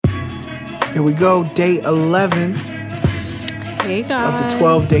Here we go, day 11 Hey guys. of the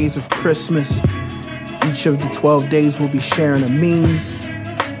 12 days of Christmas. Each of the 12 days we'll be sharing a meme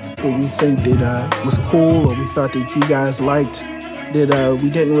that we think that was cool or we thought that you guys liked that we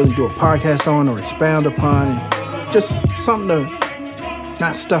didn't really do a podcast on or expound upon. And just something to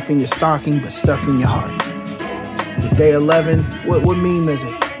not stuff in your stocking, but stuff in your heart. So day 11, what meme is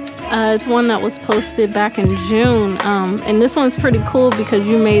it? It's one that was posted back in June. And this one's pretty cool because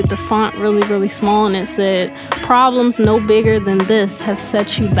you made the font really, really small. And it said, "Problems no bigger than this have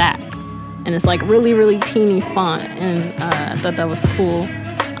set you back." And it's like really, really teeny font. And I thought that was cool.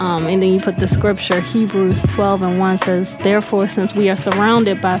 And then you put the scripture, Hebrews 12:1 says, "Therefore, since we are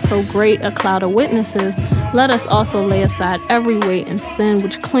surrounded by so great a cloud of witnesses, let us also lay aside every weight and sin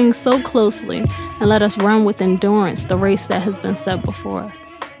which clings so closely, and let us run with endurance the race that has been set before us."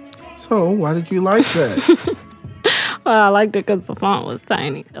 So, why did you like that? Well, I liked it because the font was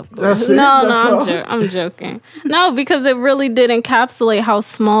tiny. Of course. That's it? I'm joking. No, because it really did encapsulate how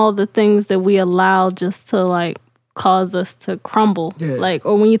small the things that we allow just to like cause us to crumble. Yeah. Like,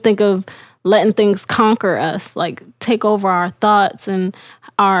 or when you think of letting things conquer us, like take over our thoughts and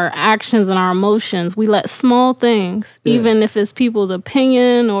our actions and our emotions, we let small things, even if it's people's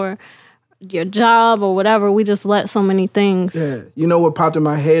opinion or your job or whatever, we just let so many things. Yeah. You know what popped in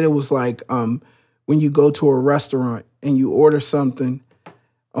my head? It was like when you go to a restaurant and you order something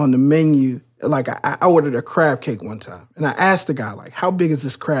on the menu. Like I ordered a crab cake one time. And I asked the guy, like, how big is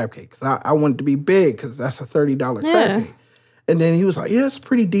this crab cake? Because I want it to be big because that's a $30 crab cake. And then he was like, yeah, it's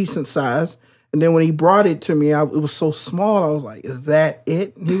pretty decent size. And then when he brought it to me, it was so small. I was like, is that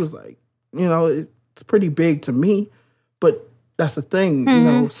it? And he was like, you know, it's pretty big to me. But that's the thing, you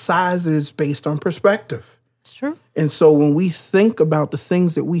know, size is based on perspective. It's true. And so when we think about the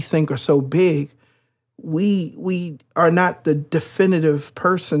things that we think are so big, we are not the definitive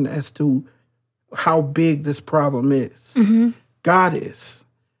person as to how big this problem is. Mm-hmm. God is.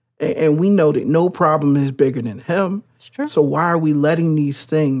 And we know that no problem is bigger than him. It's true. So why are we letting these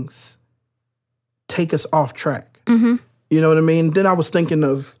things take us off track? Mm-hmm. You know what I mean? Then I was thinking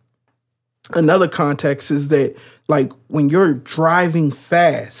of another context is that, like, when you're driving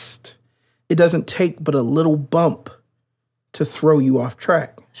fast, it doesn't take but a little bump to throw you off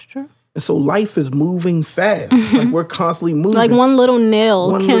track. It's true. And so life is moving fast. Like, we're constantly moving. Like one little nail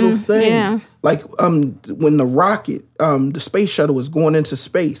little thing. Yeah. Like when the rocket, the space shuttle is going into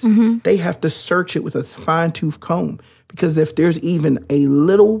space, they have to search it with a fine-tooth comb. Because if there's even a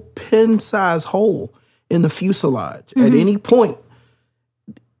little pin-sized hole in the fuselage at any point,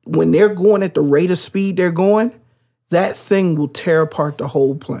 when they're going at the rate of speed they're going, that thing will tear apart the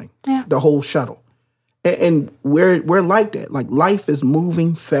whole plane, the whole shuttle. And we're like that. Like, life is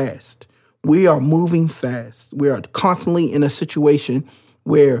moving fast. We are moving fast. We are constantly in a situation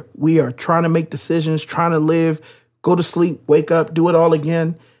where we are trying to make decisions, trying to live, go to sleep, wake up, do it all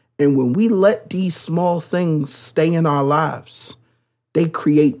again. And when we let these small things stay in our lives, they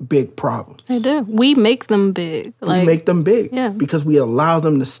create big problems. They do. We make them big. We make them big because we allow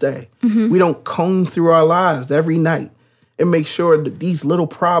them to stay. We don't comb through our lives every night and make sure that these little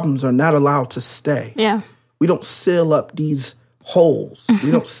problems are not allowed to stay. Yeah. We don't seal up these holes.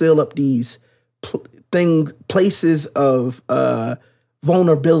 We don't seal up these places of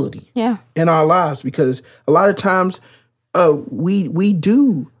vulnerability in our lives, because a lot of times we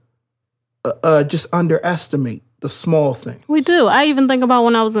do just underestimate the small things. We do. I even think about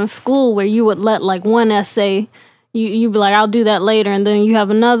when I was in school where you would let like one essay, you'd be like, I'll do that later. And then you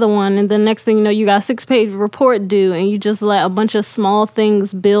have another one. And then next thing you know, you got a 6-page report due and you just let a bunch of small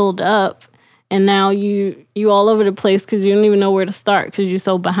things build up. And now you all over the place because you don't even know where to start because you're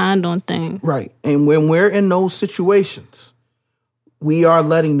so behind on things. Right. And when we're in those situations, we are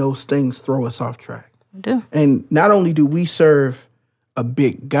letting those things throw us off track. We do. And not only do we serve a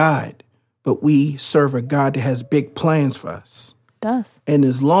big God, but we serve a God that has big plans for us. It does. And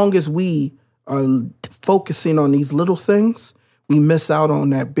as long as we are focusing on these little things, we miss out on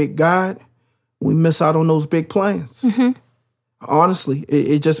that big God. We miss out on those big plans. Honestly,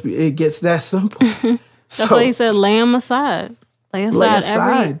 it gets that simple. That's why he said, lay them aside. Lay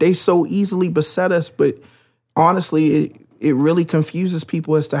aside. They so easily beset us, but honestly, it really confuses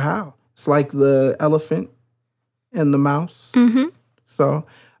people as to how. It's like the elephant and the mouse. So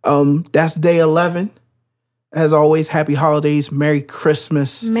that's day 11. As always, happy holidays, Merry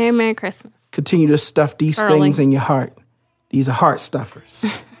Christmas. Merry Christmas. Continue to stuff these things in your heart. These are heart stuffers.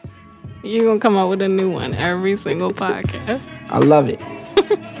 You're going to come up with a new one every single podcast. I love it.